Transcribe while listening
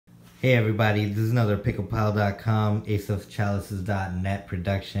Hey everybody, this is another pickapile.com, aceofchalices.net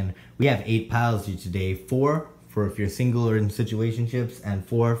production. We have 8 piles here today, 4 for if you're single or in situationships, and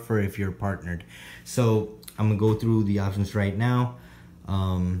 4 for if you're partnered. So I'm gonna go through the options right now.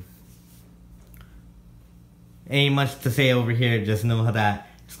 Ain't much to say over here, just know that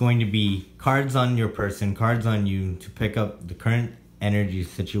it's going to be cards on your person, cards on you to pick up the current energy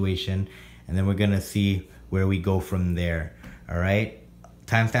situation, and then we're gonna see where we go from there. Alright?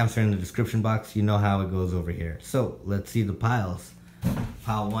 Timestamps are in the description box. You know how it goes over here. So let's see the piles.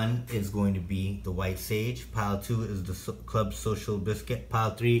 Pile 1 is going to be the white sage. Pile 2 is the club social biscuit.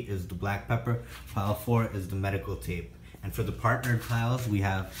 Pile 3 is the black pepper. Pile 4 is the medical tape. And for the partnered piles, we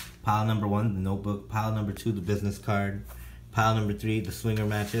have pile number 1, the notebook. Pile number 2, the business card. Pile number 3, the swinger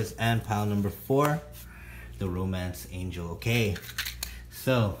matches. And pile number 4, the romance angel. Okay,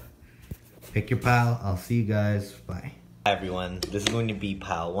 so pick your pile. I'll see you guys. Bye. Hi everyone, this is going to be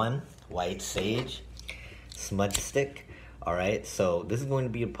pile 1, white sage, smudge stick. Alright, so this is going to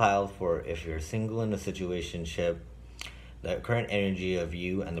be a pile for if you're single in a situationship, the current energy of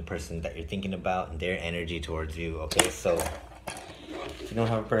you and the person that you're thinking about and their energy towards you. Okay, so if you don't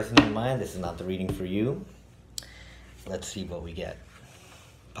have a person in mind, this is not the reading for you. Let's see what we get.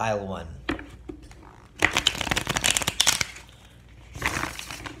 Pile 1.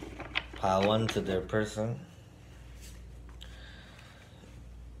 Pile 1 to their person.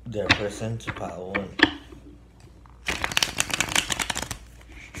 Their person to pile 1.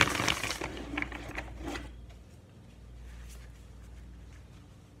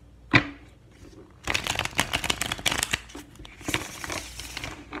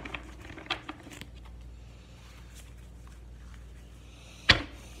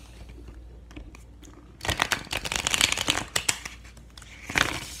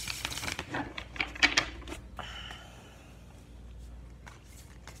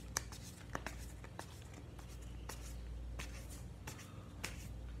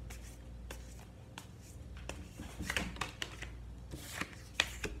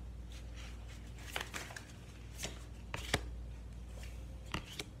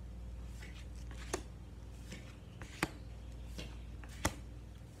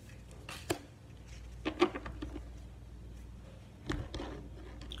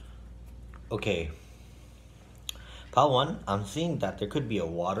 Okay, pile 1, I'm seeing that there could be a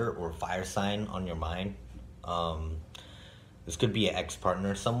water or fire sign on your mind. This could be an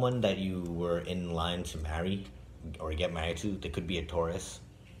ex-partner, someone that you were in line to marry or get married to. They could be a Taurus,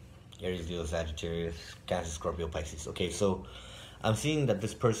 Aries, Leo, Sagittarius, Cancer, Scorpio, Pisces. Okay, so I'm seeing that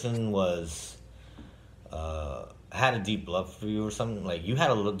this person was had a deep love for you or something. Like you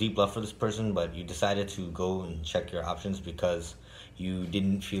had a deep love for this person, but you decided to go and check your options because you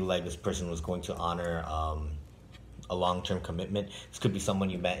didn't feel like this person was going to honor a long-term commitment. This could be someone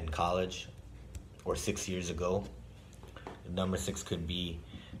you met in college or 6 years ago. Number 6 could be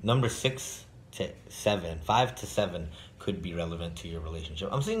number 6 to 7, 5 to 7 could be relevant to your relationship.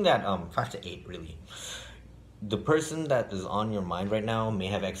 I'm seeing that 5 to 8 really. The person that is on your mind right now may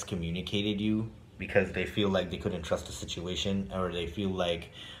have excommunicated you because they feel like they couldn't trust the situation, or they feel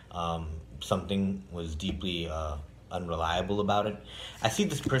like something was deeply unreliable about it. I see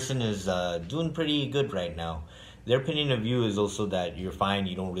this person is doing pretty good right now. Their opinion of you is also that you're fine,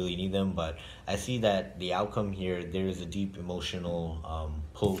 you don't really need them, but I see that the outcome here, there is a deep emotional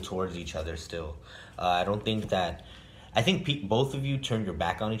pull towards each other still. I think both of you turned your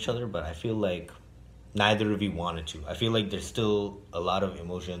back on each other, but I feel like neither of you wanted to. I feel like there's still a lot of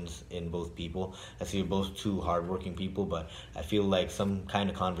emotions in both people. I see you're both two hardworking people, but I feel like some kind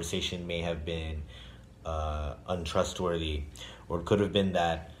of conversation may have been untrustworthy, or it could have been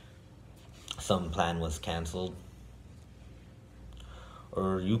that some plan was canceled,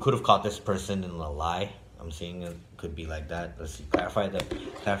 or you could have caught this person in a lie. I'm seeing it could be like that. Let's see. Clarify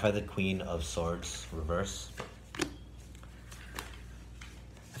the Queen of Swords reverse.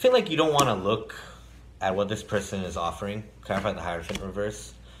 I feel like you don't want to look at what this person is offering. Clarify the Hierophant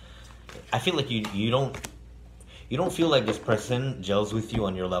reverse. I feel like you don't feel like this person gels with you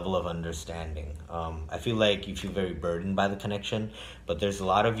on your level of understanding. I feel like you feel very burdened by the connection, but there's a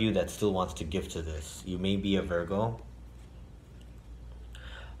lot of you that still wants to give to this. You may be a Virgo.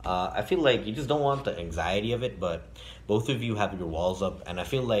 I feel like you just don't want the anxiety of it, but both of you have your walls up, and I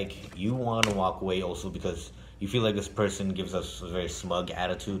feel like you want to walk away also because you feel like this person gives us a very smug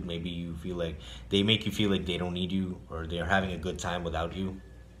attitude. Maybe you feel like they make you feel like they don't need you, or they're having a good time without you.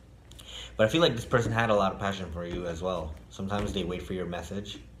 But I feel like this person had a lot of passion for you as well. Sometimes they wait for your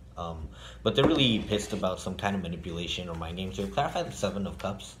message. But they're really pissed about some kind of manipulation or mind game. So clarify the 7 of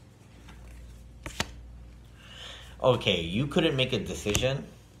Cups. Okay, you couldn't make a decision.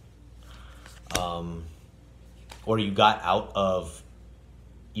 or you got out of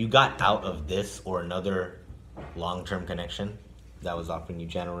this or another long-term connection that was offering you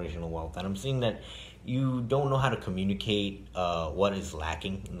generational wealth. And I'm seeing that you don't know how to communicate what is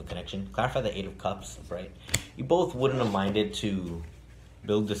lacking in the connection. Clarify the Eight of Cups, right? You both wouldn't have minded to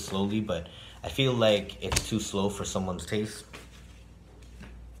build this slowly, but I feel like it's too slow for someone's taste.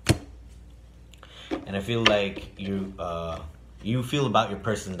 And I feel like you feel about your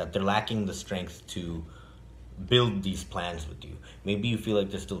person that they're lacking the strength to build these plans with you. Maybe you feel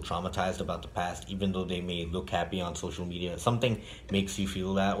like they're still traumatized about the past, even though they may look happy on social media. Something makes you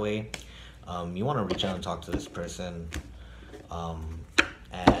feel that way. You want to reach out and talk to this person,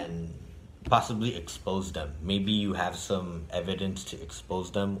 and possibly expose them. Maybe you have some evidence to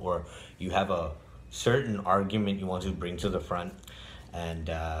expose them, or you have a certain argument you want to bring to the front. And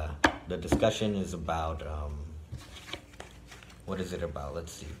the discussion is about, what is it about?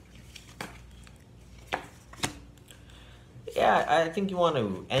 Let's see. Yeah, I think you want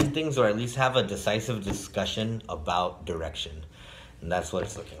to end things, or at least have a decisive discussion about direction. And that's what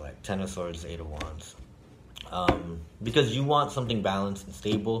it's looking like. Ten of Swords, Eight of Wands. Because you want something balanced and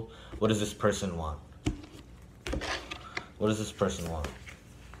stable. What does this person want? What does this person want?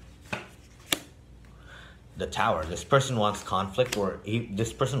 The Tower. This person wants conflict, or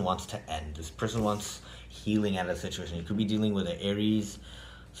this person wants to end. This person wants healing out of the situation. You could be dealing with an Aries,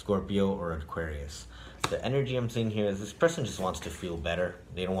 Scorpio, or Aquarius. The energy I'm seeing here is this person just wants to feel better.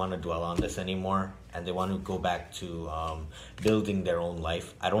 They don't want to dwell on this anymore, and they want to go back to building their own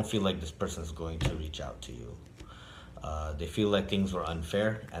life. I don't feel like this person's going to reach out to you. They feel like things were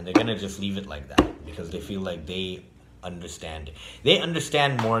unfair, and they're going to just leave it like that because they feel like they understand. They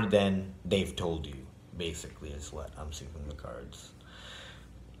understand more than they've told you, basically, is what I'm seeing from the cards.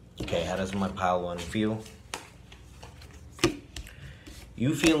 Okay, how does my pile one feel?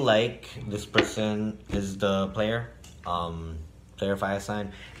 You feel like this person is the player, player fire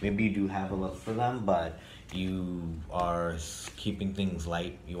sign. Maybe you do have a love for them, but you are keeping things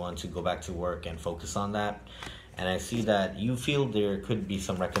light. You want to go back to work and focus on that. And I see that you feel there could be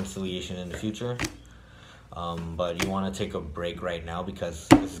some reconciliation in the future, but you want to take a break right now because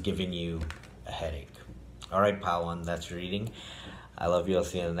it's giving you a headache. All right, pile one, that's your reading. I love you. I'll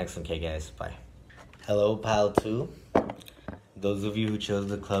see you in the next one. Okay, guys, bye. Hello, pile two. Those of you who chose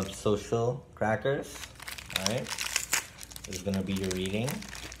the Club Social Crackers, alright, this is going to be your reading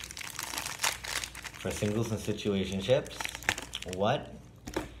for singles and situationships. What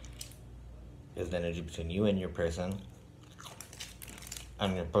is the energy between you and your person,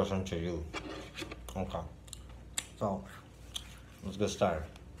 and your person to you? Okay, so let's get started.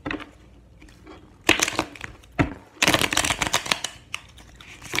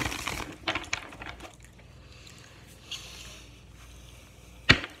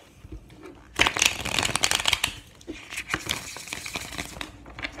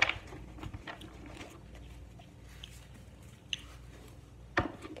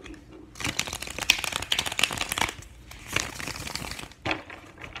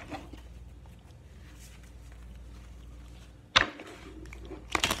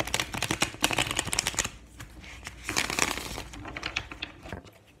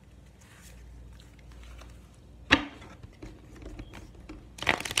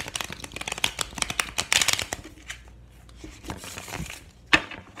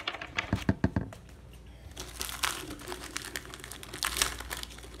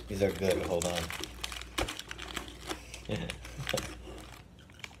 These are good, hold on.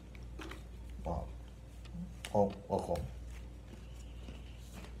 Wow. Oh, okay.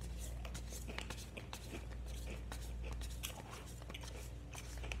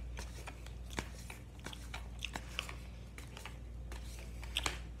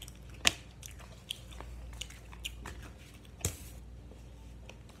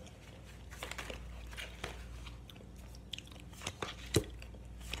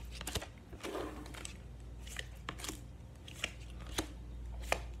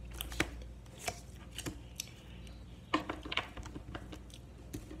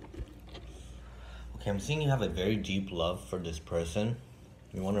 Okay, I'm seeing you have a very deep love for this person.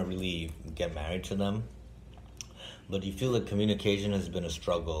 You want to really get married to them. But you feel like communication has been a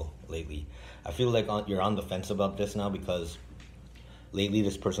struggle lately. I feel like you're on the fence about this now because lately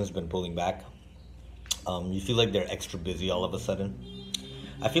this person's been pulling back. You feel like they're extra busy all of a sudden.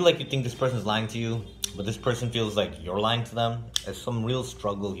 I feel like you think this person's lying to you, but this person feels like you're lying to them. There's some real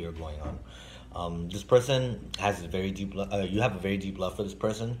struggle here going on. This person has a very deep you have a very deep love for this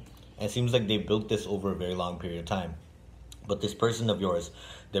person. And it seems like they built this over a very long period of time. But this person of yours,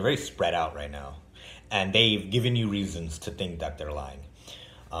 they're very spread out right now. And they've given you reasons to think that they're lying.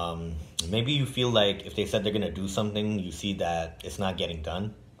 Maybe you feel like if they said they're gonna do something, you see that it's not getting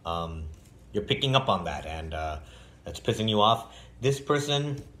done. You're picking up on that, and that's pissing you off. This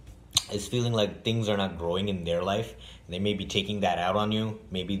person is feeling like things are not growing in their life. They may be taking that out on you.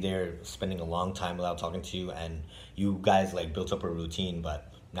 Maybe they're spending a long time without talking to you, and you guys like built up a routine,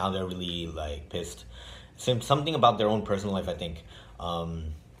 but now they're really like pissed. Something about their own personal life, I think.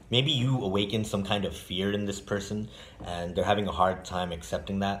 Maybe you awaken some kind of fear in this person, and they're having a hard time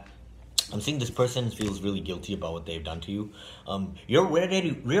accepting that. I'm seeing this person feels really guilty about what they've done to you. You're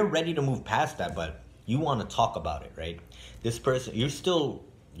ready to move past that, but you want to talk about it, right? This person, your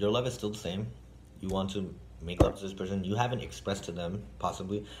love is still the same. You want to make love to this person. You haven't expressed to them,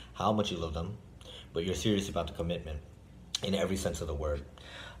 possibly, how much you love them, but you're serious about the commitment in every sense of the word.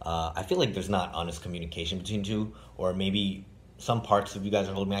 I feel like there's not honest communication between you, or maybe some parts of you guys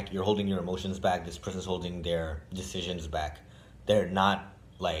are holding back. You're holding your emotions back. This person's holding their decisions back. They're not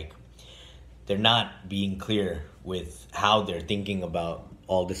being clear with how they're thinking about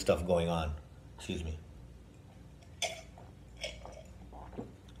all this stuff going on. Excuse me.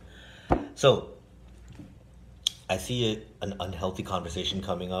 So, I see an unhealthy conversation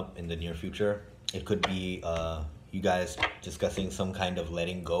coming up in the near future. It could be you guys discussing some kind of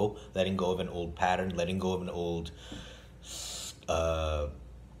letting go of an old pattern, letting go of an old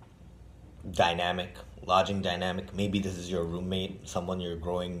lodging dynamic. Maybe this is your roommate, someone you're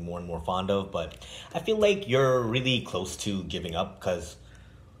growing more and more fond of, but I feel like you're really close to giving up, because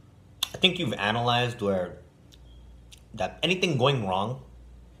I think you've analyzed where that anything going wrong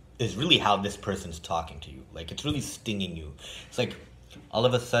is really how this person's talking to you. Like, it's really stinging you. It's like all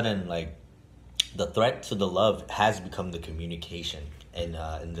of a sudden, like, the threat to the love has become the communication in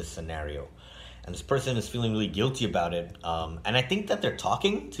this scenario. And this person is feeling really guilty about it. And I think that they're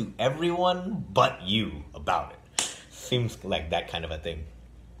talking to everyone but you about it. Seems like that kind of a thing.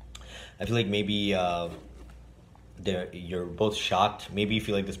 I feel like maybe you're both shocked. Maybe you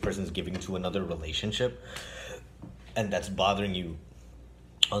feel like this person's giving to another relationship, and that's bothering you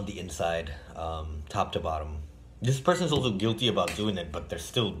on the inside, top to bottom. This person's also guilty about doing it, but they're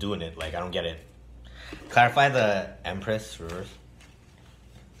still doing it. Like, I don't get it. Clarify the Empress reverse.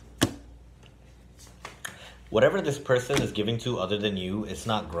 Whatever this person is giving to other than you, it's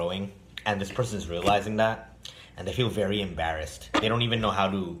not growing, and this person is realizing that, and they feel very embarrassed. They don't even know how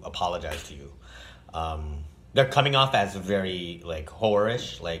to apologize to you. They're coming off as very, like,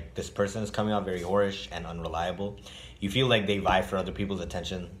 whorish. Like, this person is coming off very whorish and unreliable. You feel like they vie for other people's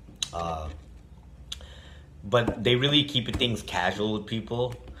attention. But they really keep things casual with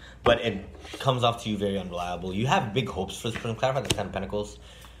people. But it comes off to you very unreliable. You have big hopes for this person. Clarify the Ten of Pentacles.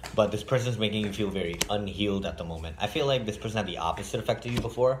 But this person is making you feel very unhealed at the moment. I feel like this person had the opposite effect of you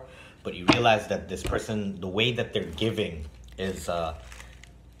before. But you realize that this person, the way that they're giving is...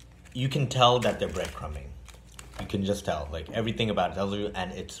 you can tell that they're breadcrumbing. You can just tell. Like, everything about it tells you,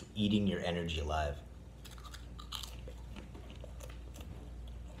 and it's eating your energy alive.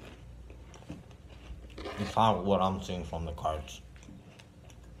 It's not what I'm seeing from the cards.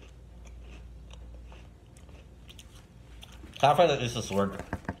 Clarify that it's a sword.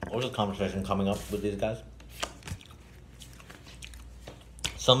 What's the conversation coming up with these guys?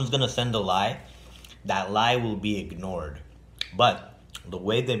 Someone's gonna send a lie. That lie will be ignored. But the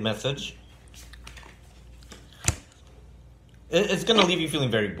way they message, it's gonna leave you feeling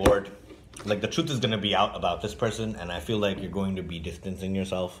very bored. Like, the truth is gonna be out about this person, and I feel like you're going to be distancing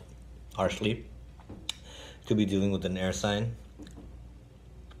yourself harshly. Could be dealing with an air sign.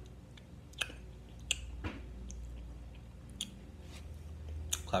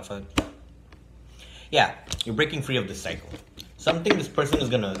 Clarified. Yeah, you're breaking free of this cycle. Something this person is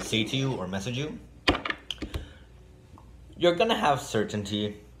gonna say to you or message you, you're gonna have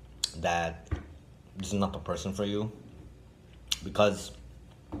certainty that this is not the person for you, because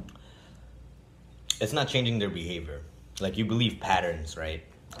it's not changing their behavior. Like, you believe patterns, right?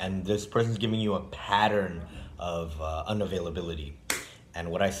 And this person's giving you a pattern of unavailability.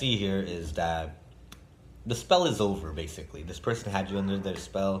 And what I see here is that the spell is over, basically. This person had you under their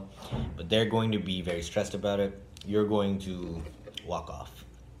spell, but they're going to be very stressed about it. You're going to walk off.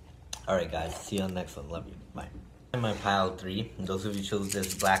 Alright, guys. See you on the next one. Love you. Bye. In my pile 3, those of you who chose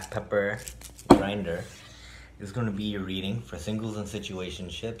this black pepper grinder, is going to be your reading for singles and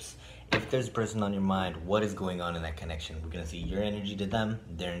situationships. If there's a person on your mind, what is going on in that connection? We're going to see your energy to them,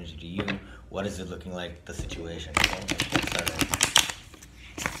 their energy to you. What is it looking like, the situation? Okay, let's get started.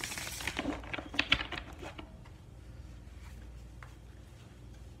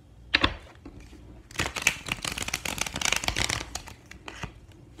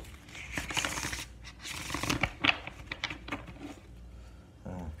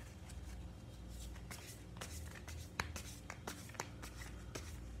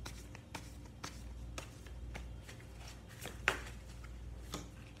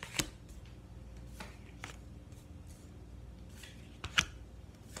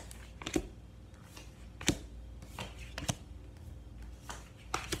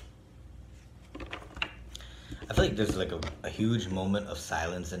 feel like there's like a huge moment of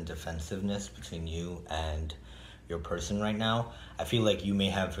silence and defensiveness between you and your person right now. I feel like you may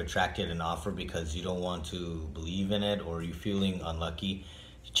have retracted an offer because you don't want to believe in it, or you're feeling unlucky.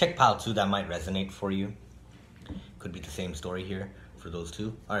 Check pile 2, that might resonate for you. Could be the same story here for those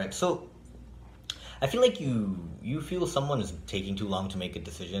two. All right, so I feel like you feel someone is taking too long to make a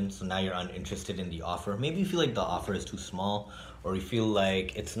decision, so now you're uninterested in the offer. Maybe you feel like the offer is too small, or you feel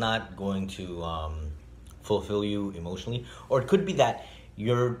like it's not going to fulfill you emotionally. Or it could be that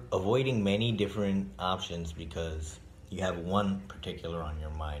you're avoiding many different options because you have one particular on your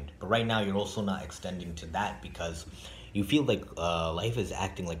mind. But right now you're also not extending to that because you feel like life is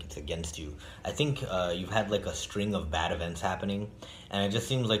acting like it's against you. I think you've had like a string of bad events happening, and it just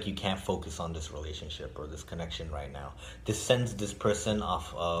seems like you can't focus on this relationship or this connection right now. This sends this person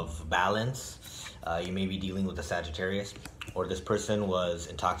off of balance. You may be dealing with a Sagittarius, or this person was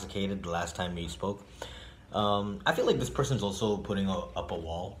intoxicated the last time you spoke. I feel like this person's also putting up a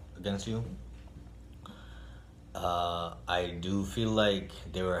wall against you. I do feel like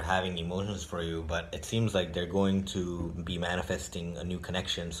they were having emotions for you, but it seems like they're going to be manifesting a new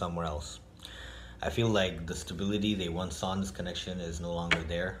connection somewhere else. I feel like the stability they once saw in this connection is no longer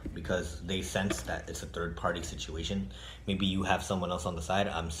there because they sense that it's a third-party situation. Maybe you have someone else on the side.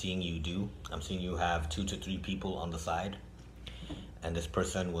 I'm seeing you do. I'm seeing you have 2 to 3 people on the side, and this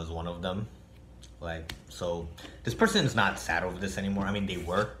person was one of them. Like, so this person is not sad over this anymore. I mean, they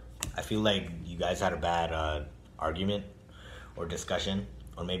were. I feel like you guys had a bad argument or discussion,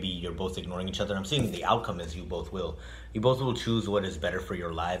 or maybe you're both ignoring each other. I'm seeing the outcome is you both will choose what is better for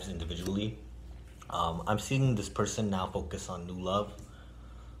your lives individually. I'm seeing this person now focus on new love,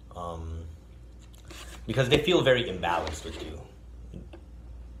 because they feel very imbalanced with you.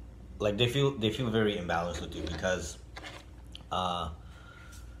 Like they feel very imbalanced with you because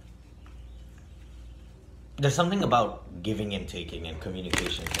there's something about giving and taking and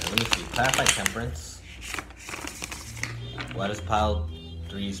communication here. Let me see. Clarify temperance. Why does pile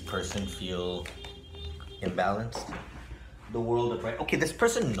 3's person feel imbalanced? The world of right. Okay, this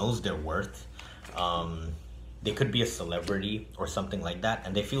person knows their worth. They could be a celebrity or something like that,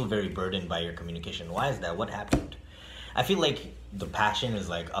 and they feel very burdened by your communication. Why is that? What happened? I feel like the passion is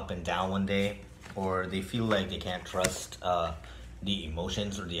like up and down one day, or they feel like they can't trust the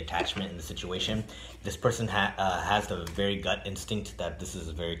emotions or the attachment in the situation. This person has the very gut instinct that this is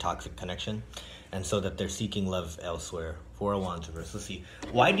a very toxic connection, and so that they're seeking love elsewhere. 4 of Wands reverse. Let's see.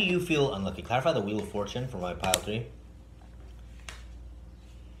 Why do you feel unlucky? Clarify the Wheel of Fortune for my pile 3.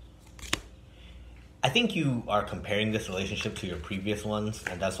 I think you are comparing this relationship to your previous ones,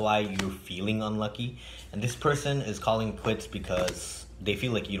 and that's why you're feeling unlucky. And this person is calling quits because they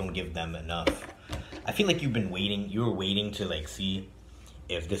feel like you don't give them enough. I feel like you've been waiting. You were waiting to like see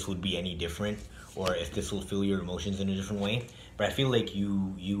if this would be any different, or if this will feel your emotions in a different way. But I feel like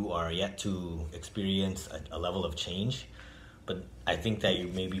you are yet to experience a level of change. But I think that you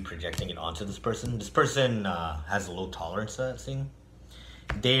may be projecting it onto this person. This person has a low tolerance to that thing.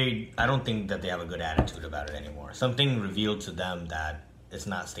 I don't think that they have a good attitude about it anymore. Something revealed to them that it's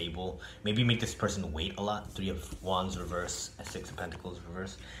not stable. Maybe make this person wait a lot. 3 of Wands reverse, 6 of Pentacles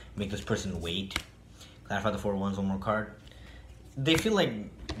reverse. Make this person wait. Clarify the 4 of Wands, one more card. They feel like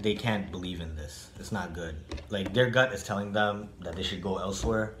they can't believe in this. It's not good. Like their gut is telling them that they should go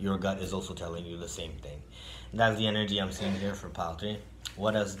elsewhere. Your gut is also telling you the same thing. That's the energy I'm seeing here for pile 3.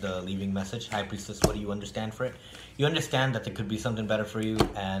 What is the leaving message? High Priestess, what do you understand for it? You understand that there could be something better for you,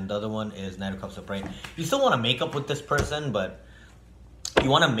 and the other one is Knight of Cups upright. You still want to make up with this person, but you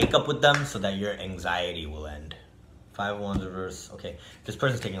want to make up with them so that your anxiety will end. 5 of Wands reverse. Okay, this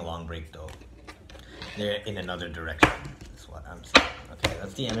person's taking a long break though. They're in another direction. That's what I'm saying. Okay,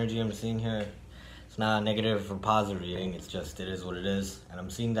 that's the energy I'm seeing here. It's not a negative or positive reading. It's just, it is what it is. And I'm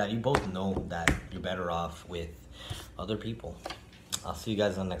seeing that you both know that you're better off with other people. I'll see you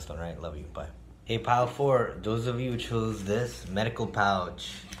guys on the next one, right? Love you. Bye. Hey, pile 4. Those of you who chose this medical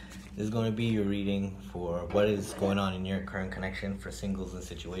pouch, this is going to be your reading for what is going on in your current connection for singles and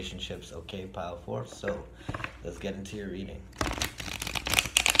situationships. Okay, pile 4. So let's get into your reading.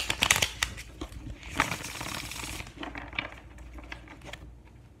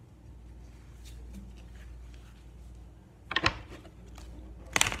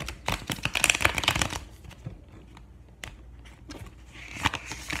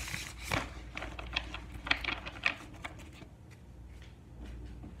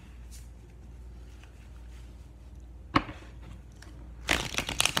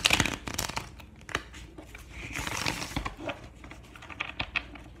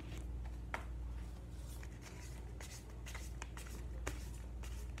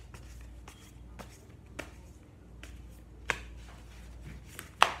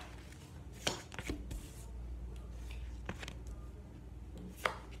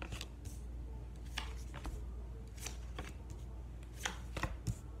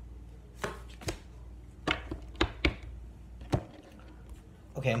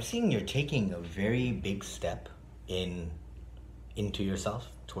 Okay, I'm seeing you're taking a very big step into yourself,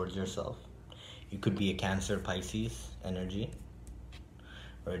 towards yourself. You could be a Cancer, Pisces energy,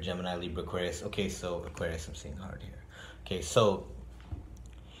 or a Gemini, Libra, Aquarius. Okay, so Aquarius, I'm seeing hard here. Okay, so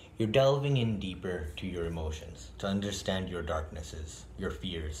you're delving in deeper to your emotions to understand your darknesses, your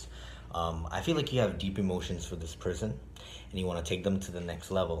fears. I feel like you have deep emotions for this person and you want to take them to the next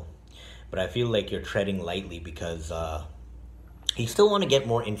level. But I feel like you're treading lightly because you still want to get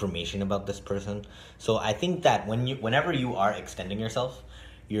more information about this person. So I think that whenever you are extending yourself,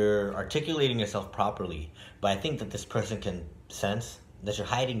 you're articulating yourself properly. But I think that this person can sense that you're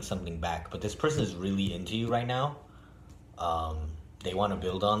hiding something back. But this person is really into you right now. They want to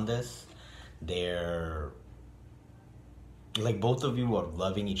build on this. They're like, both of you are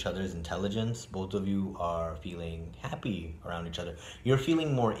loving each other's intelligence. Both of you are feeling happy around each other. You're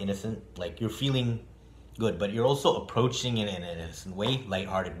feeling more innocent, like you're feeling good, but you're also approaching it in an innocent way,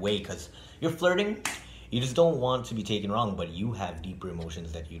 lighthearted way, because you're flirting. You just don't want to be taken wrong, but you have deeper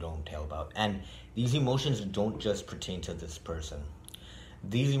emotions that you don't tell about. And these emotions don't just pertain to this person.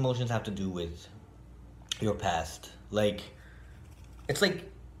 These emotions have to do with your past. Like, it's like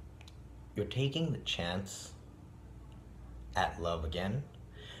you're taking the chance at love again,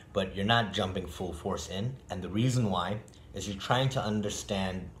 but you're not jumping full force in. And the reason why is you're trying to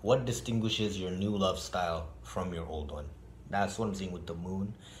understand what distinguishes your new love style from your old one. That's what I'm seeing with the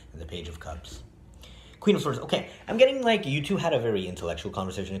Moon and the Page of Cups. Queen of Swords. Okay, I'm getting like you two had a very intellectual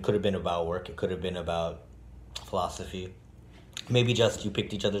conversation. It could have been about work. It could have been about philosophy. Maybe just you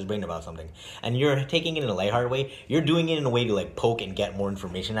picked each other's brain about something. And you're taking it in a lighthearted way. You're doing it in a way to like poke and get more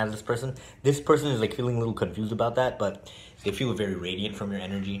information out of this person. This person is like feeling a little confused about that, but they feel very radiant from your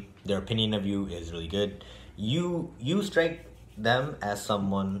energy. Their opinion of you is really good. You strike them as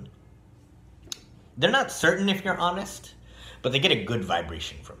someone, they're not certain if you're honest, but they get a good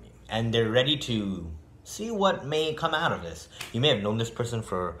vibration from you. And they're ready to see what may come out of this. You may have known this person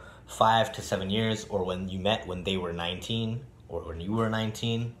for 5 to 7 years, or when you met when they were 19, or when you were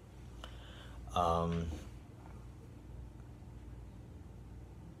 19. Or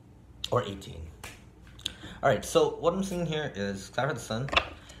 18. Alright, so what I'm seeing here is Star of the Sun.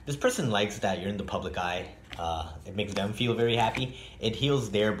 This person likes that you're in the public eye. It makes them feel very happy. It heals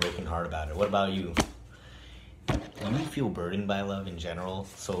their broken heart about it. What about you? You feel burdened by love in general,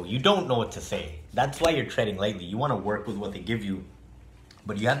 so you don't know what to say. That's why you're treading lightly. You want to work with what they give you,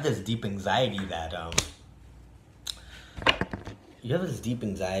 but you have this deep anxiety that you have this deep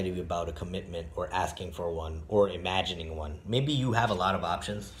anxiety about a commitment, or asking for one, or imagining one. Maybe you have a lot of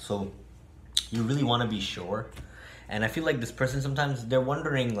options, so you really want to be sure. And I feel like this person, sometimes they're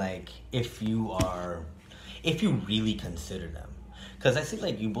wondering like if you really consider them. Because I see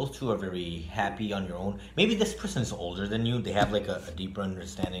like you both two are very happy on your own. Maybe this person is older than you. They have like a deeper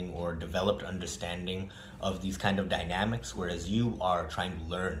understanding or developed understanding of these kind of dynamics, whereas you are trying to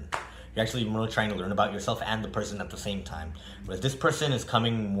learn. You're actually more trying to learn about yourself and the person at the same time. Whereas this person is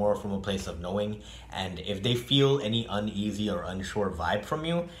coming more from a place of knowing, and if they feel any uneasy or unsure vibe from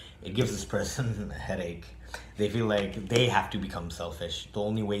you, it gives this person a headache. They feel like they have to become selfish. The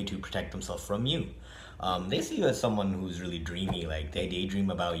only way to protect themselves from you. They see you as someone who's really dreamy, like they daydream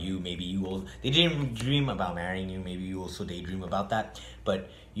about you. Maybe you will, they daydream about marrying you. Maybe you also daydream about that. But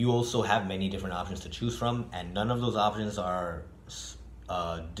you also have many different options to choose from, and none of those options are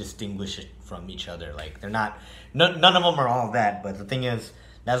distinguished from each other. Like they're not, none of them are all that. But the thing is,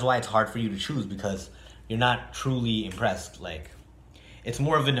 that's why it's hard for you to choose, because you're not truly impressed. Like it's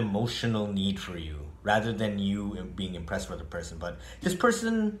more of an emotional need for you rather than you being impressed with the person. But this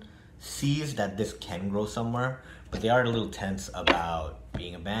person sees that this can grow somewhere, but they are a little tense about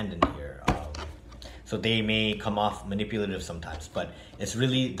being abandoned here. So they may come off manipulative sometimes, but it's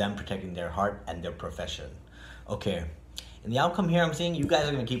really them protecting their heart and their profession. Okay, in the outcome here, I'm seeing you guys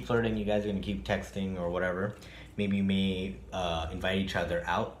are going to keep flirting, you guys are going to keep texting or whatever. Maybe you may invite each other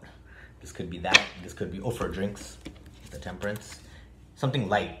out. This could be that. This could be, for drinks, the Temperance. Something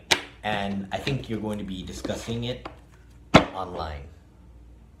light. And I think you're going to be discussing it online.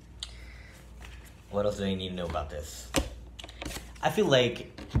 What else do I need to know about this? I feel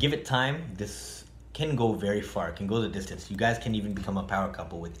like, give it time, this can go very far. It can go the distance. You guys can even become a power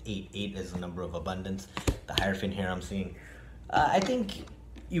couple with 8. 8 is the number of abundance. The Hierophant here I'm seeing. I think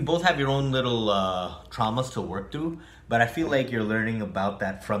you both have your own little traumas to work through, but I feel like you're learning about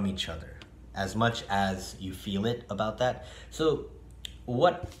that from each other as much as you feel it about that. So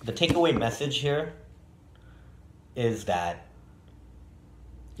what the takeaway message here is that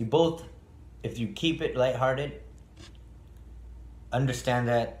you both, if you keep it lighthearted, understand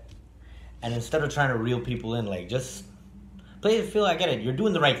that, and instead of trying to reel people in, like just Feel I get it. You're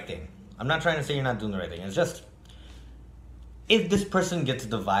doing the right thing. I'm not trying to say you're not doing the right thing. It's just, if this person gets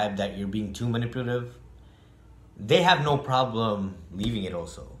the vibe that you're being too manipulative, they have no problem leaving it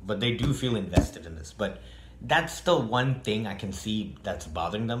also. But they do feel invested in this. But that's still one thing I can see that's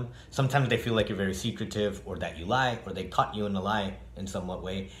bothering them. Sometimes they feel like you're very secretive, or that you lie, or they caught you in a lie in somewhat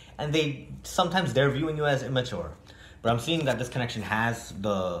way. And sometimes they're viewing you as immature. But I'm seeing that this connection has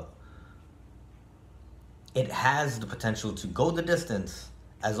the potential to go the distance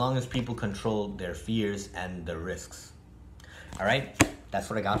as long as people control their fears and their risks. All right, that's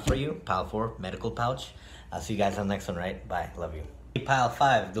what I got for you. Pile 4, medical pouch. I'll see you guys on the next one, right? Bye, love you. Pile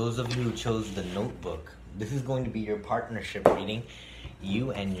 5, those of you who chose the notebook, this is going to be your partnership reading,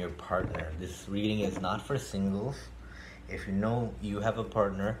 you and your partner. This reading is not for singles. If you know you have a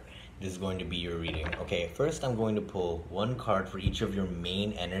partner, this is going to be your reading. Okay, first I'm going to pull one card for each of your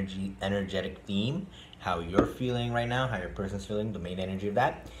main energetic theme, how you're feeling right now, how your person's feeling, the main energy of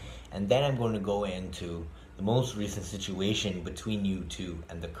that. And then I'm going to go into the most recent situation between you two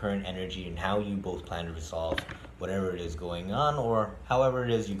and the current energy and how you both plan to resolve whatever it is going on, or however it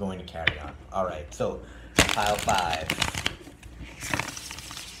is you're going to carry on. All right, so pile 5.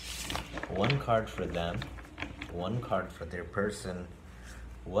 One card for them, one card for their person.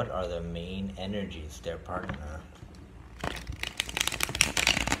 What are the main energies, their partner?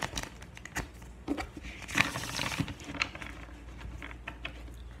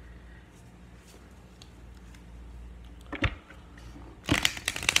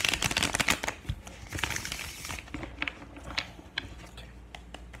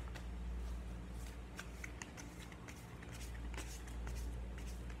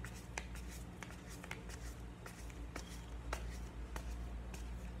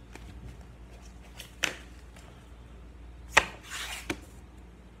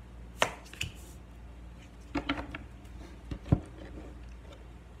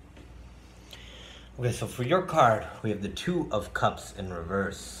 Okay, so for your card, we have the 2 of Cups in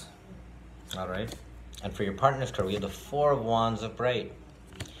reverse. All right. And for your partner's card, we have the 4 of Wands upright.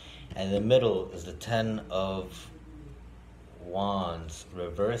 And in the middle is the 10 of Wands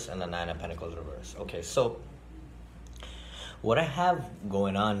reverse and the 9 of Pentacles reverse. Okay, so what I have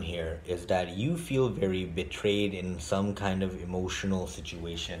going on here is that you feel very betrayed in some kind of emotional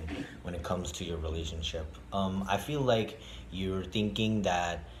situation when it comes to your relationship. I feel like you're thinking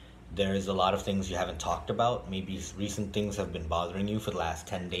that there's a lot of things you haven't talked about. Maybe recent things have been bothering you for the last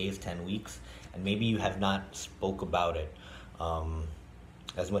 10 days, 10 weeks, and maybe you have not spoke about it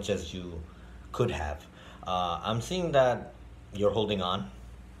as much as you could have. I'm seeing that you're holding on.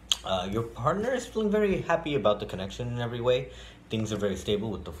 Your partner is feeling very happy about the connection in every way. Things are very stable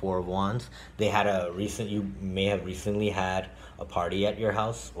with the 4 of Wands. You may have recently had a party at your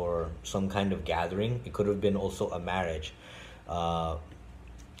house or some kind of gathering. It could have been also a marriage.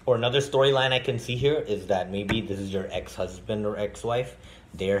 Or another storyline I can see here is that maybe this is your ex-husband or ex-wife.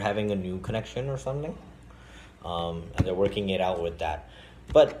 They're having a new connection or something. And they're working it out with that.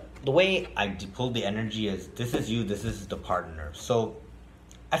 But the way I pulled the energy is, this is you, this is the partner. So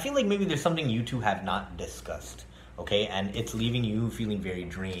I feel like maybe there's something you two have not discussed. Okay, and it's leaving you feeling very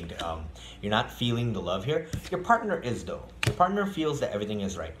drained. You're not feeling the love here. Your partner is, though. Your partner feels that everything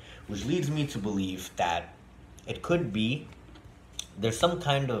is right. Which leads me to believe that it could be there's some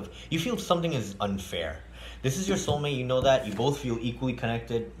kind of, you feel something is unfair. This is your soulmate, you know that. You both feel equally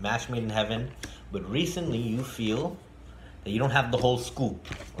connected, match made in heaven. But recently you feel that you don't have the whole scoop,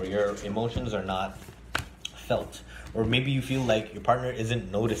 or your emotions are not felt. Or maybe you feel like your partner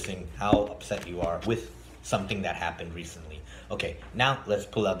isn't noticing how upset you are with something that happened recently. Okay, now let's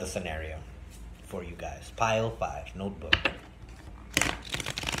pull out the scenario for you guys. Pile 5, notebook.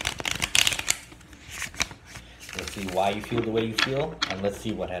 Let's see why you feel the way you feel, and let's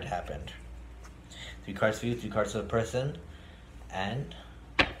see what had happened. 3 cards for you, 3 cards for the person, and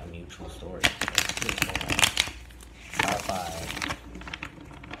a mutual story. Let's see what's going on. Pile 5.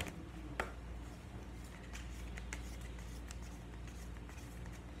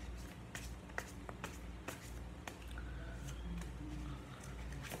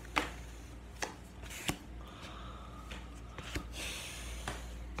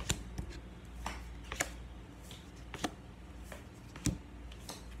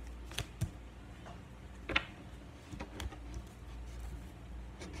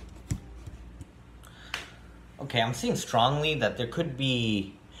 Okay, I'm seeing strongly that there could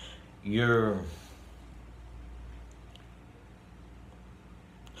be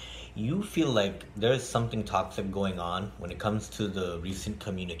You feel like there's something toxic going on when it comes to the recent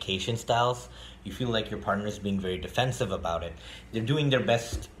communication styles. You feel like your partner is being very defensive about it. They're doing their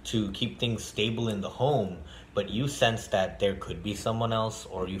best to keep things stable in the home, but you sense that there could be someone else,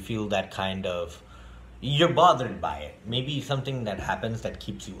 or you feel that kind of you're bothered by it. Maybe something that happens that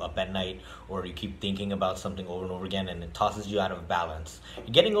keeps you up at night, or you keep thinking about something over and over again and it tosses you out of balance.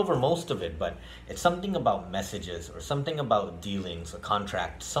 You're getting over most of it, but it's something about messages or something about dealings, a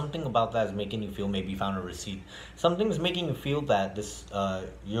contract, something about that is making you feel, maybe you found a receipt. Something's making you feel that this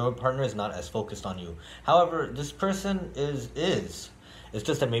your partner is not as focused on you. However, this person is. It's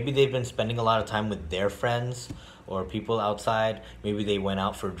just that maybe they've been spending a lot of time with their friends or people outside. Maybe they went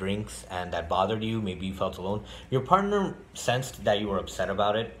out for drinks and that bothered you. Maybe you felt alone. Your partner sensed that you were upset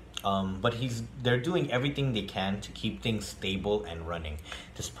about it, but they're doing everything they can to keep things stable and running.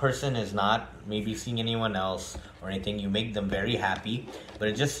 This person is not maybe seeing anyone else or anything. You make them very happy, but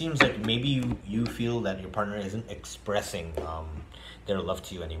it just seems like maybe you feel that your partner isn't expressing their love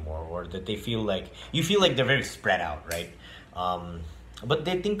to you anymore, or that you feel like they're very spread out, right? But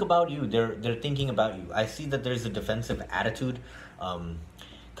they think about you. They're thinking about you. I see that there's a defensive attitude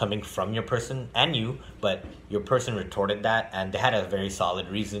coming from your person and you, but your person retorted that, and they had a very solid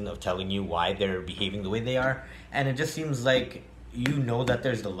reason of telling you why they're behaving the way they are. And it just seems like you know that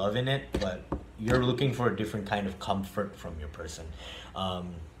there's the love in it, but you're looking for a different kind of comfort from your person. But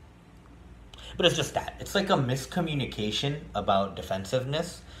it's just that. It's like a miscommunication about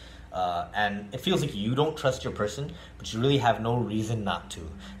defensiveness. And it feels like you don't trust your person, but you really have no reason not to.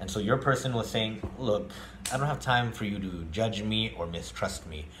 And so your person was saying, look, I don't have time for you to judge me or mistrust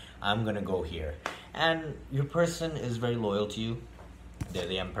me. I'm going to go here. And your person is very loyal to you. They're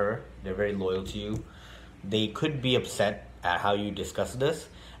the emperor. They're very loyal to you. They could be upset at how you discuss this.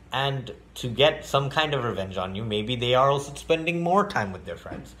 And to get some kind of revenge on you, maybe they are also spending more time with their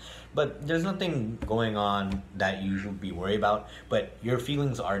friends. But there's nothing going on that you should be worried about. But your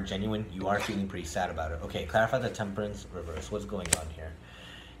feelings are genuine. You are feeling pretty sad about it. Okay, clarify the temperance reverse. What's going on here?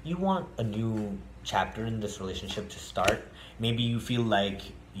 You want a new chapter in this relationship to start. Maybe you feel like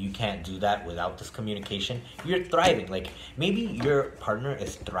you can't do that without this communication. You're thriving. Like, maybe your partner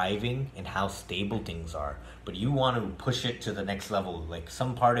is thriving in how stable things are, but you want to push it to the next level. Like,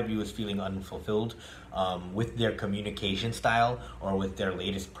 some part of you is feeling unfulfilled with their communication style or with their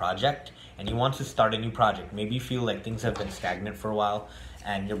latest project, and you want to start a new project. Maybe you feel like things have been stagnant for a while,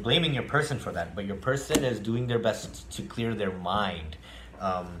 and you're blaming your person for that, but your person is doing their best to clear their mind.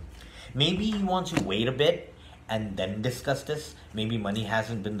 Maybe you want to wait a bit and then discuss this. Maybe money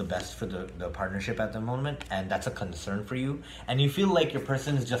hasn't been the best for the partnership at the moment, and that's a concern for you. And you feel like your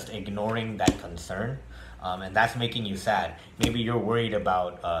person is just ignoring that concern, and that's making you sad. Maybe you're worried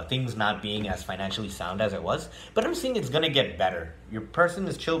about things not being as financially sound as it was, but I'm seeing it's going to get better. Your person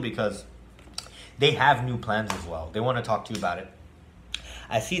is chill because they have new plans as well. They want to talk to you about it.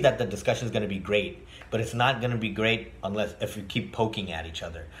 I see that the discussion is going to be great, but it's not going to be great if you keep poking at each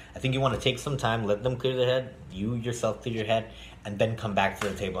other. I think you want to take some time, let them clear their head, you yourself clear your head, and then come back to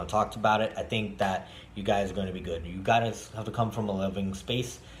the table and talk about it. I think that you guys are going to be good. You guys have to come from a loving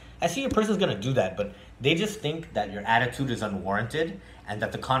space. I see your person's going to do that, but they just think that your attitude is unwarranted and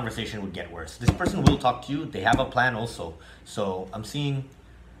that the conversation would get worse. This person will talk to you. They have a plan also. So I'm seeing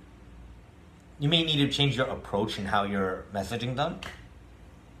you may need to change your approach in how you're messaging them.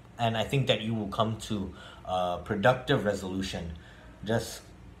 And I think that you will come to a productive resolution. Just,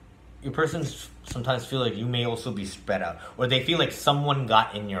 your persons sometimes feel like you may also be spread out, or they feel like someone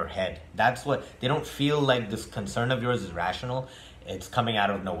got in your head. That's what, they don't feel like this concern of yours is rational. It's coming out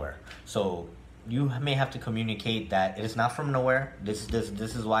of nowhere. So you may have to communicate that it is not from nowhere. This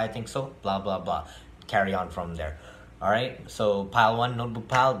is why I think so. Blah, blah, blah. Carry on from there. All right, so pile one, notebook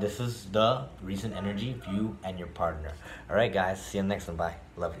pile. This is the recent energy of you and your partner. All right, guys, see you next one. Bye.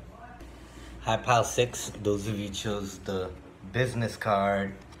 Love you. Hi, pile 6. Those of you chose the business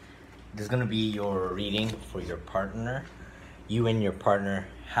card. This is going to be your reading for your partner. You and your partner.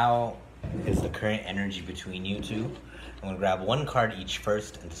 How is the current energy between you two? I'm going to grab one card each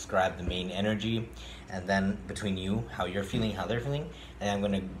first and describe the main energy. And then between you, how you're feeling, how they're feeling. And I'm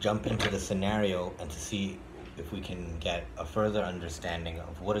going to jump into the scenario and to see if we can get a further understanding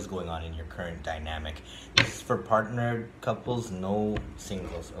of what is going on in your current dynamic. This is for partnered couples, no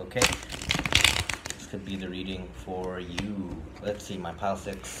singles, okay? This could be the reading for you. Let's see, my pile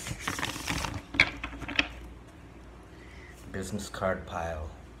 6. Business card pile.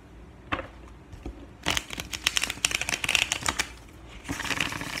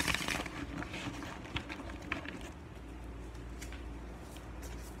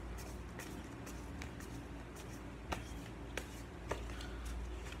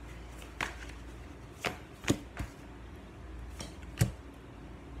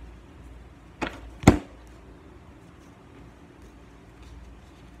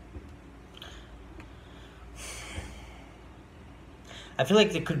 I feel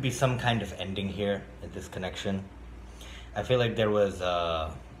like there could be some kind of ending here in this connection. I feel like there was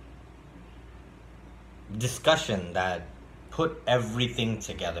a discussion that put everything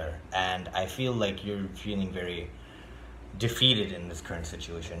together, and I feel like you're feeling very defeated in this current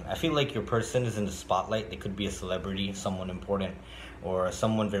situation. I feel like your person is in the spotlight. They could be a celebrity, someone important, or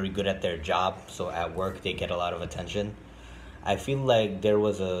someone very good at their job, so at work they get a lot of attention. I feel like there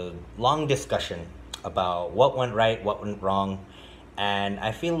was a long discussion about what went right, what went wrong, and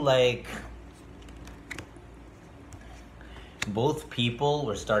I feel like both people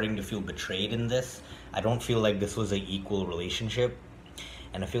were starting to feel betrayed in this. I don't feel like this was an equal relationship,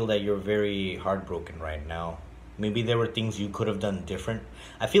 and I feel that you're very heartbroken right now. Maybe there were things you could have done different.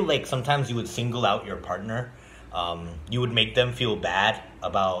 I feel like sometimes you would single out your partner. You would make them feel bad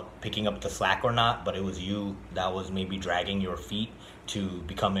about picking up the slack or not, but it was you that was maybe dragging your feet to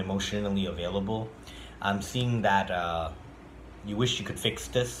become emotionally available. I'm seeing that you wish you could fix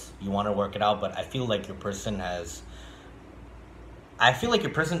this. You want to work it out, but I feel like your person has... I feel like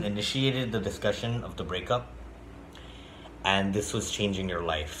your person initiated the discussion of the breakup, and this was changing your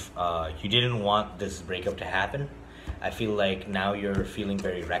life. You didn't want this breakup to happen. I feel like now you're feeling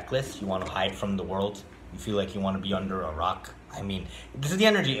very reckless. You want to hide from the world. You feel like you want to be under a rock. I mean, this is the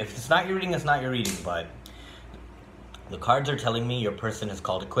energy. If it's not your reading, it's not your reading. But the cards are telling me your person has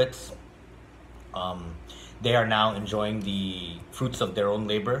called it quits. They are now enjoying the fruits of their own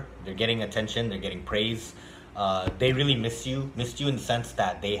labor. They're getting attention. They're getting praise. They really missed you in the sense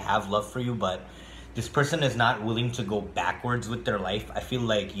that they have love for you, but this person is not willing to go backwards with their life. I feel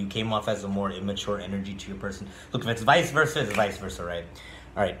like you came off as a more immature energy to your person. Look, if it's vice versa, it's vice versa, right?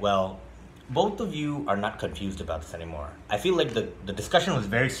 All right, well, both of you are not confused about this anymore. I feel like the discussion was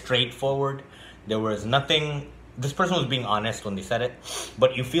very straightforward. There was nothing... This person was being honest when they said it,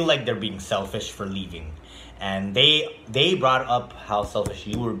 but you feel like they're being selfish for leaving. And they brought up how selfish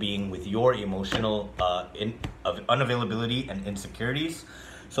you were being with your emotional unavailability and insecurities.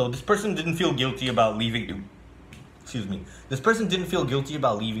 So this person didn't feel guilty about leaving you. Excuse me. This person didn't feel guilty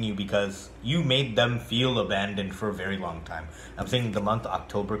about leaving you because you made them feel abandoned for a very long time. I'm saying the month of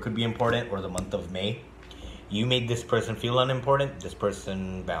October could be important, or the month of May. You made this person feel unimportant. This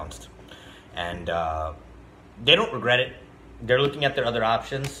person bounced. And they don't regret it. They're looking at their other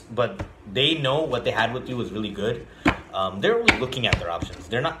options, but they know what they had with you was really good. They're only looking at their options.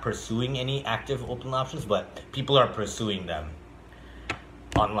 They're not pursuing any active open options, but people are pursuing them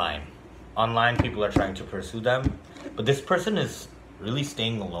online. Online, people are trying to pursue them, but this person is really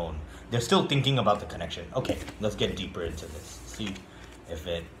staying alone. They're still thinking about the connection. Okay, let's get deeper into this. See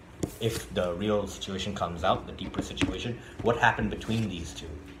if the real situation comes out, the deeper situation. What happened between these two?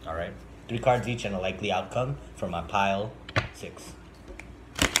 All right, 3 cards each and a likely outcome for my pile 6.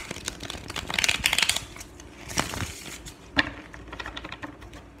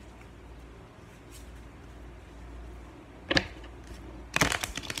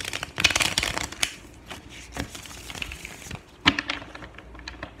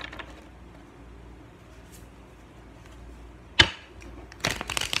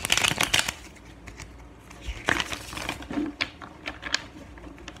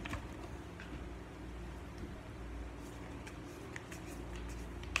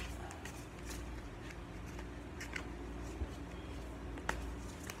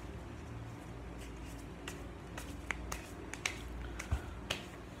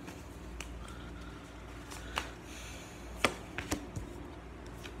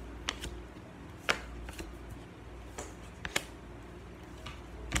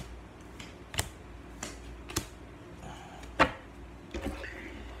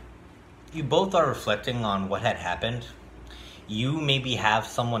 You both are reflecting on what had happened. You maybe have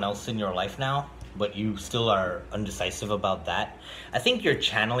someone else in your life now, but you still are undecisive about that. I think you're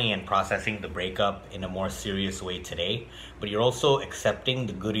channeling and processing the breakup in a more serious way today, but you're also accepting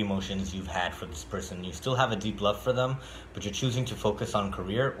the good emotions you've had for this person. You still have a deep love for them, but you're choosing to focus on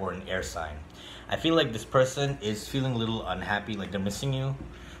career or an air sign. I feel like this person is feeling a little unhappy, like they're missing you.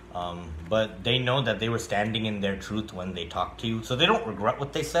 But they know that they were standing in their truth when they talked to you, so they don't regret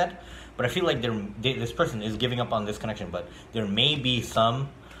what they said. But I feel like this person is giving up on this connection, but there may be some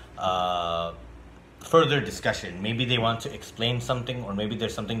further discussion. Maybe they want to explain something, or maybe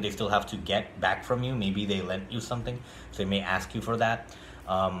there's something they still have to get back from you. Maybe they lent you something, so they may ask you for that.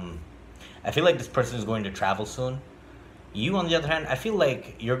 I feel like this person is going to travel soon. You, on the other hand, I feel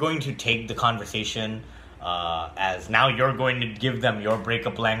like you're going to take the conversation as now you're going to give them your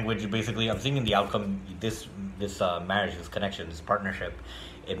breakup language. Basically, I'm seeing in the outcome, this marriage, this connection, this partnership,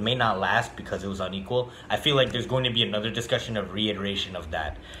 it may not last because it was unequal. I feel like there's going to be another discussion of reiteration of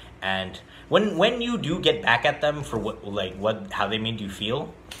that. And when you do get back at them for how they made you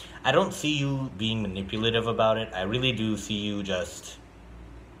feel, I don't see you being manipulative about it. I really do see you just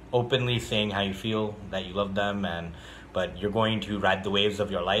openly saying how you feel, that you love them, but you're going to ride the waves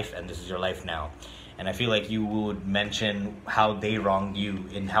of your life, and this is your life now. And I feel like you would mention how they wronged you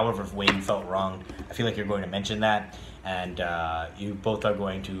in however way you felt wrong. I feel like you're going to mention that, and you both are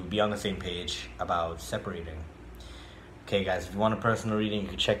going to be on the same page about separating. Okay, guys, if you want a personal reading, you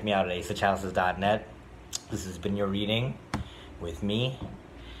can check me out at asachalices.net. This has been your reading with me,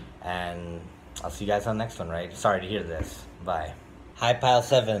 and I'll see you guys on the next one, right? Sorry to hear this. Bye. Hi, Pile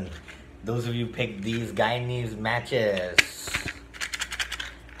 7. Those of you picked these Guyanese matches.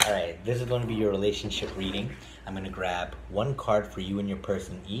 Alright, this is going to be your relationship reading. I'm going to grab one card for you and your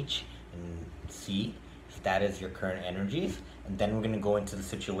person each and see if that is your current energies. And then we're going to go into the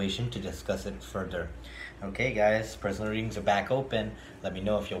situation to discuss it further. Okay, guys, personal readings are back open. Let me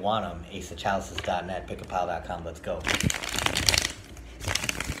know if you want them. asachalices.net, pickapile.com. Let's go.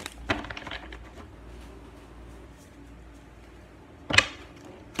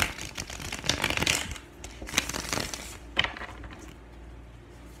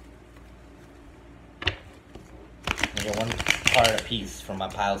 I get one card apiece from my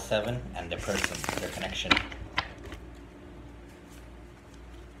pile 7 and their person, their connection.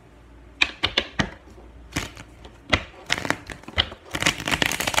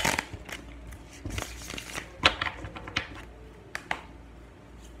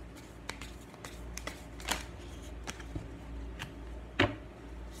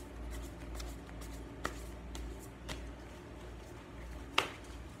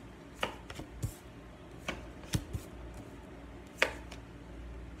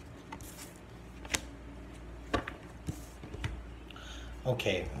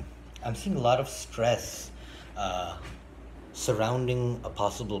 Okay, I'm seeing a lot of stress surrounding a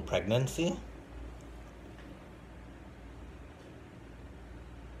possible pregnancy.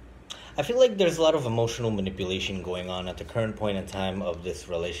 I feel like there's a lot of emotional manipulation going on at the current point in time of this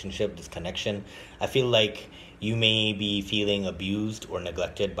relationship, this connection. I feel like you may be feeling abused or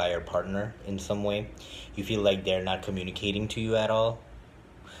neglected by your partner in some way. You feel like they're not communicating to you at all.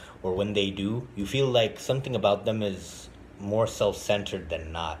 Or when they do, you feel like something about them is more self-centered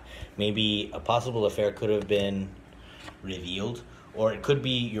than not. Maybe a possible affair could have been revealed, or it could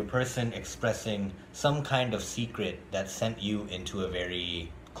be your person expressing some kind of secret that sent you into a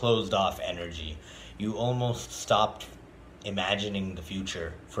very closed off energy. You almost stopped imagining the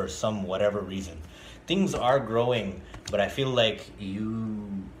future for some whatever reason. Things are growing, but I feel like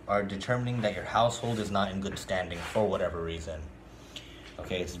you are determining that your household is not in good standing for whatever reason.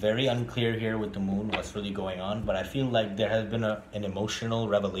 Okay, it's very unclear here with the moon what's really going on, but I feel like there has been an emotional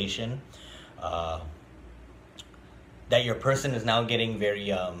revelation that your person is now getting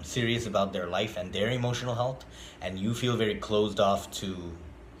very serious about their life and their emotional health, and you feel very closed off to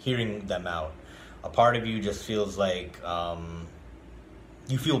hearing them out. A part of you just feels like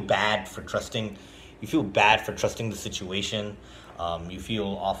you feel bad for trusting. You feel bad for trusting the situation. You feel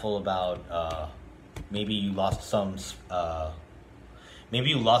awful about maybe you lost some.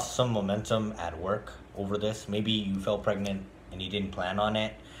 Maybe you lost some momentum at work over this. Maybe you fell pregnant and you didn't plan on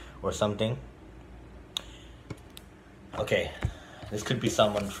it or something. Okay, this could be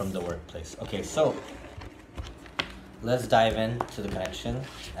someone from the workplace. Okay, so let's dive into the connection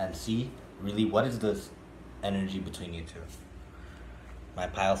and see really what is this energy between you two. My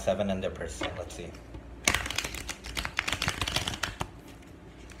pile 7 and their person. Let's see.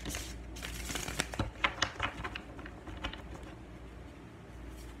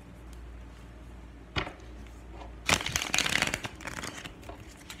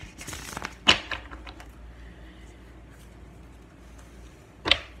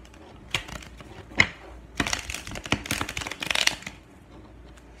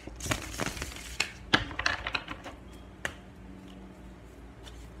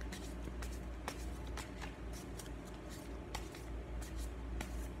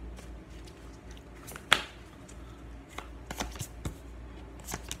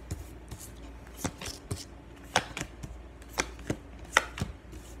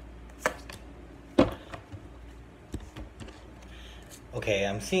 Okay,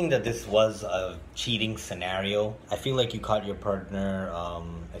 I'm seeing that this was a cheating scenario. I feel like you caught your partner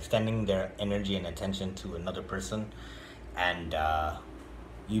extending their energy and attention to another person, and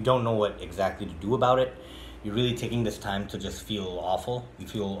you don't know what exactly to do about it. You're really taking this time to just feel awful. You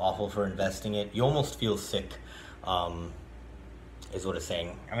feel awful for investing it. You almost feel sick, is what it's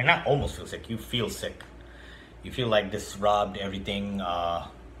saying. I mean, not almost feel sick. You feel sick. You feel like this robbed everything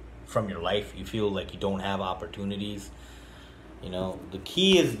from your life. You feel like you don't have opportunities. You know, the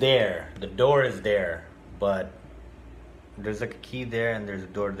key is there, the door is there, but there's like a key there and there's a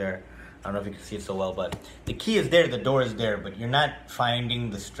door there. I don't know if you can see it so well, but the key is there, the door is there, but you're not finding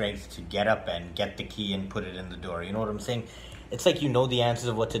the strength to get up and get the key and put it in the door. You know what I'm saying? It's like you know the answers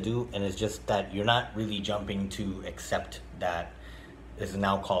of what to do, and it's just that you're not really jumping to accept that is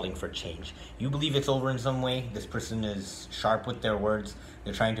now calling for change. You believe it's over in some way. This person is sharp with their words.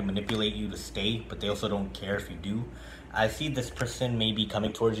 They're trying to manipulate you to stay, but they also don't care if you do. I see this person maybe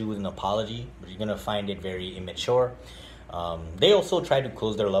coming towards you with an apology, but you're going to find it very immature. They also try to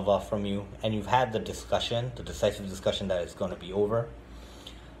close their love off from you, and you've had the discussion, the decisive discussion that it's going to be over.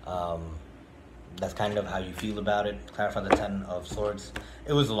 That's kind of how you feel about it. Clarify the 10 of Swords.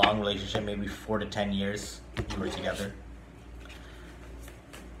 It was a long relationship, maybe 4 to 10 years you were together.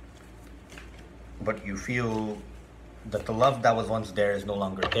 But you feel that the love that was once there is no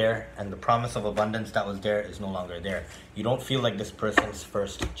longer there, and the promise of abundance that was there is no longer there. You don't feel like this person's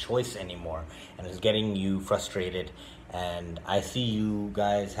first choice anymore, and it's getting you frustrated. And I see you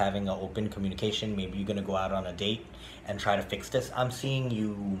guys having an open communication. Maybe you're gonna go out on a date and try to fix this. I'm seeing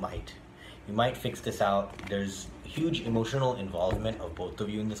you might fix this out. There's huge emotional involvement of both of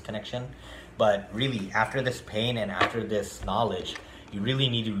you in this connection, but really after this pain and after this knowledge, you really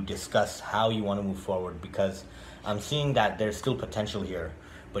need to discuss how you want to move forward, because I'm seeing that there's still potential here,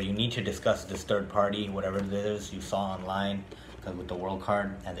 but you need to discuss this third party, whatever it is you saw online, with the World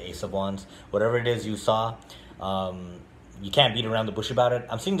card and the Ace of Wands, whatever it is you saw. You can't beat around the bush about it.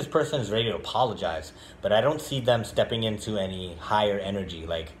 I'm seeing this person is ready to apologize, but I don't see them stepping into any higher energy.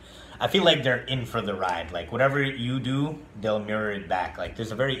 Like, I feel like they're in for the ride. Like, whatever you do, they'll mirror it back. Like,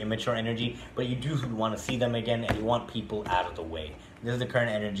 there's a very immature energy, but you do want to see them again, and you want people out of the way. This is the current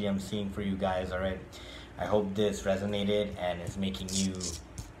energy I'm seeing for you guys, all right? I hope this resonated and is making you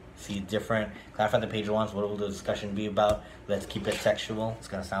see it different. Clarify the Page of Wands. What will the discussion be about? Let's keep it sexual. It's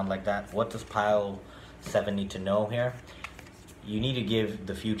going to sound like that. What does pile 7 need to know here? You need to give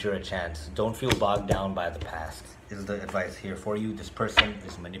the future a chance. Don't feel bogged down by the past, is the advice here for you. This person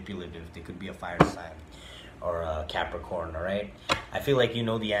is manipulative. They could be a fire sign or a Capricorn, all right? I feel like you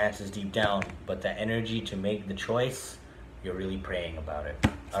know the answers deep down, but the energy to make the choice, you're really praying about it.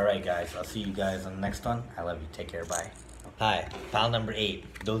 All right, guys. I'll see you guys on the next one. I love you. Take care. Bye. Hi. Pile number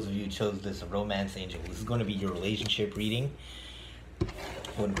 8. Those of you who chose this romance angel, this is going to be your relationship reading. I'm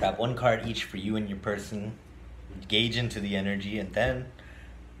going to grab 1 card each for you and your person. Gauge into the energy, and then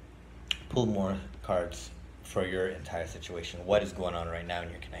pull more cards for your entire situation. What is going on right now in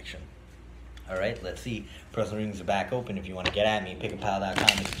your connection? All right, let's see. Personal readings are back open. If you want to get at me,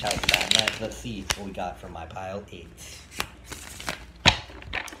 pickapile.com. It's a child's bad night. Let's see what we got for my pile 8.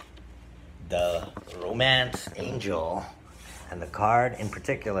 The romance angel, and the card in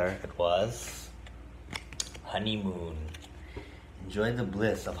particular, it was honeymoon. Enjoy the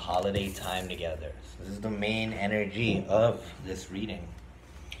bliss of holiday time together. So this is the main energy of this reading.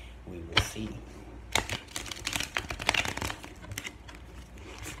 We will see.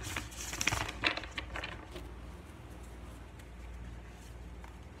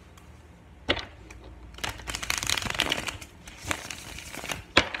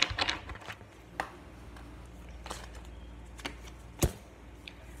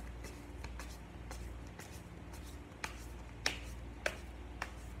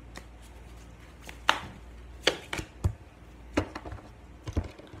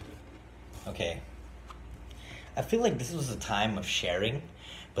 Okay. I feel like this was a time of sharing,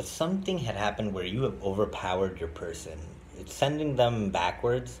 but something had happened where you have overpowered your person. It's sending them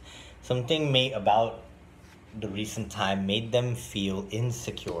backwards. Something about the recent time made them feel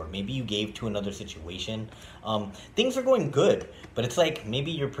insecure. Maybe you gave to another situation. Things are going good, but it's like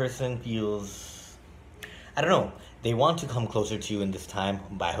maybe your person feels, I don't know, they want to come closer to you in this time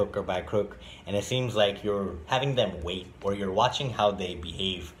by hook or by crook, and it seems like you're having them wait, or you're watching how they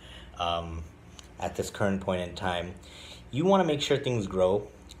behave at this current point in time. You want to make sure things grow.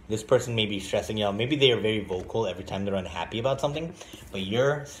 This person may be stressing you out. Maybe they are very vocal every time they're unhappy about something, but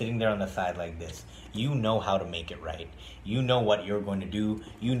you're sitting there on the side like this. You know how to make it right. You know what you're going to do.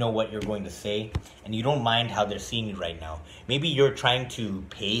 You know what you're going to say, and you don't mind how they're seeing you right now. Maybe you're trying to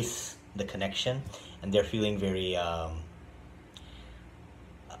pace the connection, and they're feeling very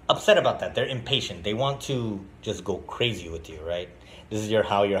upset about that. They're impatient. They want to just go crazy with you, right? This is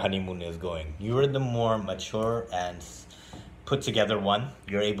how your honeymoon is going. You're the more mature and put together one.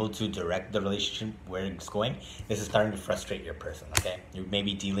 You're able to direct the relationship where it's going. This is starting to frustrate your person, okay? You're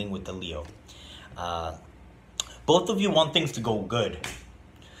maybe dealing with the Leo. Both of you want things to go good,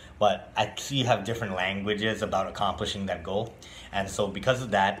 but I see you have different languages about accomplishing that goal. And so because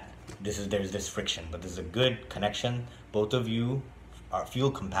of that, there's this friction, but there's a good connection. Both of you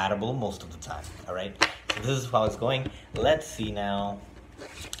feel compatible most of the time. All right, so this is how it's going. Let's see now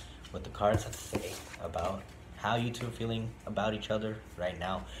what the cards have to say about how you two are feeling about each other right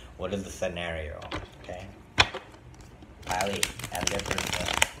now. What is the scenario? Okay, pile 8 and their first one.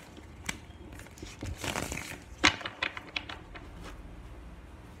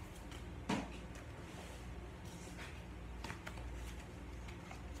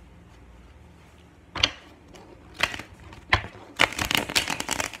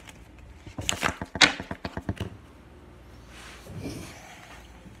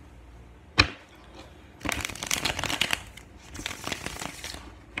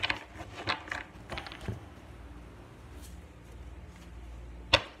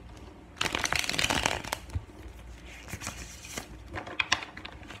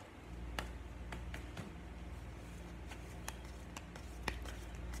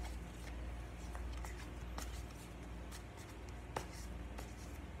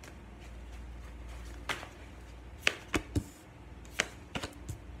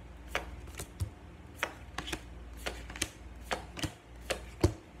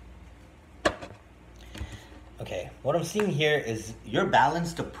 Okay, what I'm seeing here is your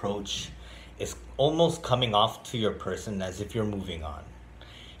balanced approach is almost coming off to your person as if you're moving on.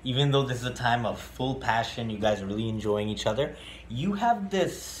 Even though this is a time of full passion, you guys are really enjoying each other, you have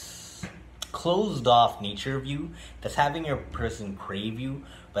this closed off nature of you that's having your person crave you,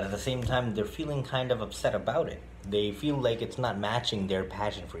 but at the same time, they're feeling kind of upset about it. They feel like it's not matching their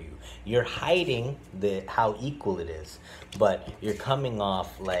passion for you. You're hiding how equal it is, but you're coming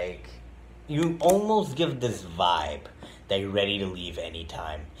off like you almost give this vibe that you're ready to leave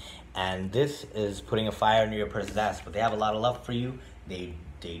anytime. And this is putting a fire under your person's ass, but they have a lot of love for you. They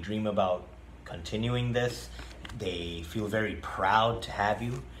dream about continuing this. They feel very proud to have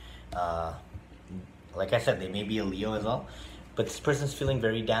you. Like I said, they may be a Leo as well, but this person's feeling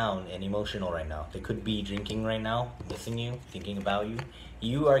very down and emotional right now. They could be drinking right now, missing you, thinking about you.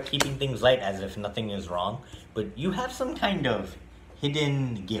 You are keeping things light as if nothing is wrong, but you have some kind of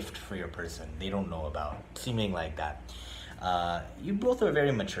hidden gift for your person they don't know about, seeming like that. You both are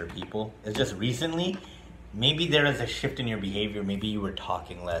very mature people. It's just recently, maybe there is a shift in your behavior. Maybe you were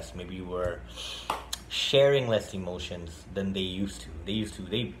talking less. Maybe you were sharing less emotions than they used to.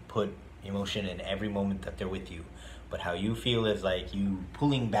 They put emotion in every moment that they're with you. But how you feel is like you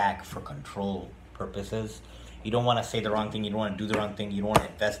pulling back for control purposes. You don't want to say the wrong thing. You don't want to do the wrong thing. You don't want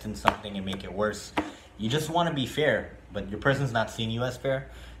to invest in something and make it worse. You just want to be fair, but your person's not seeing you as fair.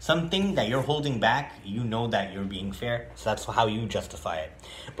 Something that you're holding back, you know that you're being fair, so that's how you justify it.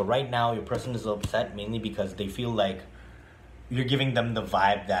 But right now, your person is upset mainly because they feel like you're giving them the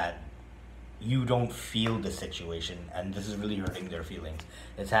vibe that you don't feel the situation, and this is really hurting their feelings.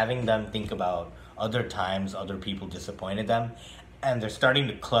 It's having them think about other times other people disappointed them, and they're starting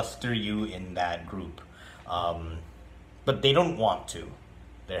to cluster you in that group. But they don't want to.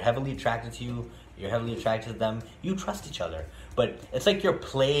 They're heavily attracted to you. You're heavily attracted to them. You trust each other. But it's like you're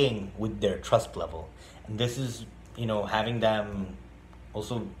playing with their trust level. And this is, having them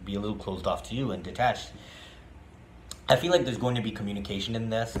also be a little closed off to you and detached. I feel like there's going to be communication in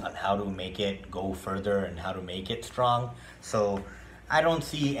this on how to make it go further and how to make it strong. So I don't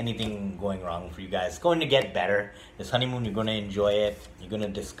see anything going wrong for you guys. It's going to get better. This honeymoon, you're going to enjoy it. You're going to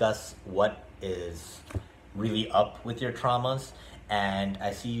discuss what is really up with your traumas. And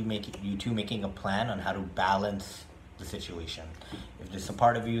I see you two making a plan on how to balance the situation. If there's a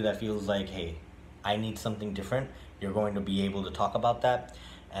part of you that feels like, hey, I need something different, you're going to be able to talk about that.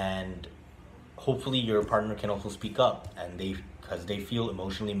 And hopefully your partner can also speak up, and because they feel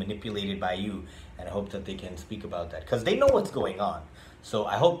emotionally manipulated by you, and I hope that they can speak about that because they know what's going on. So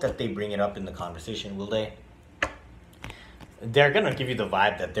I hope that they bring it up in the conversation. Will they? They're gonna give you the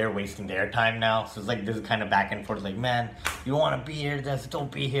vibe that they're wasting their time now. So it's like this kind of back and forth, like, man, you want to be here, just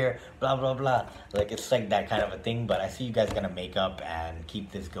don't be here, blah blah blah. Like it's like that kind of a thing. But I see you guys gonna make up and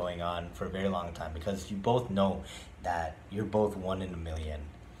keep this going on for a very long time because you both know that you're both one in a million.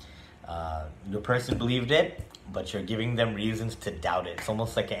 Your person believed it, but you're giving them reasons to doubt it. It's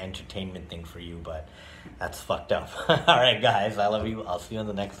almost like an entertainment thing for you, but that's fucked up. Alright guys, I love you. I'll see you on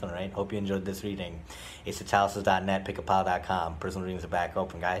the next one, right? Hope you enjoyed this reading. It's SITUATIONSHIPS.net, pickapile.com. Personal readings are back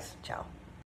open, guys. Ciao.